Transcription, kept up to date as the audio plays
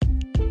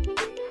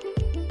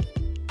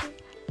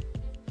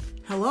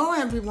Hello,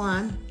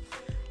 everyone.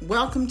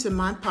 Welcome to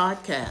my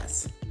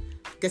podcast,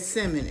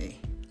 Gethsemane,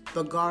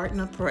 the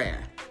Garden of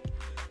Prayer.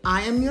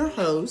 I am your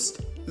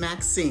host,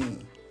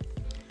 Maxine.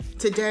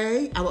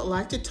 Today, I would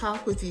like to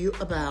talk with you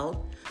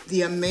about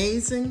the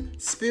amazing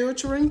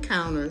spiritual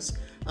encounters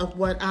of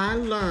what I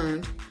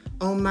learned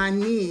on my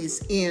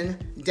knees in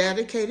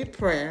dedicated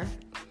prayer,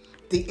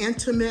 the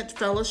intimate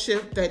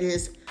fellowship that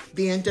is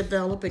being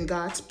developed in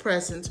God's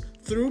presence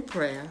through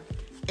prayer,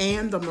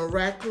 and the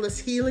miraculous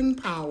healing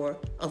power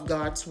of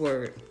God's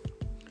Word.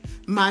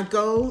 My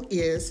goal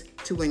is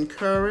to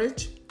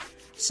encourage,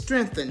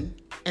 strengthen,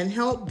 and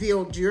help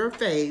build your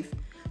faith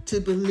to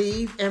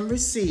believe and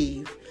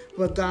receive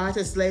what God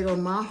has laid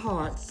on my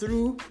heart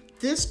through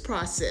this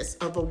process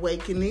of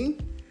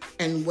awakening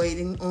and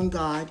waiting on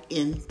God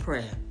in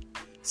prayer.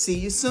 See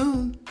you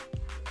soon.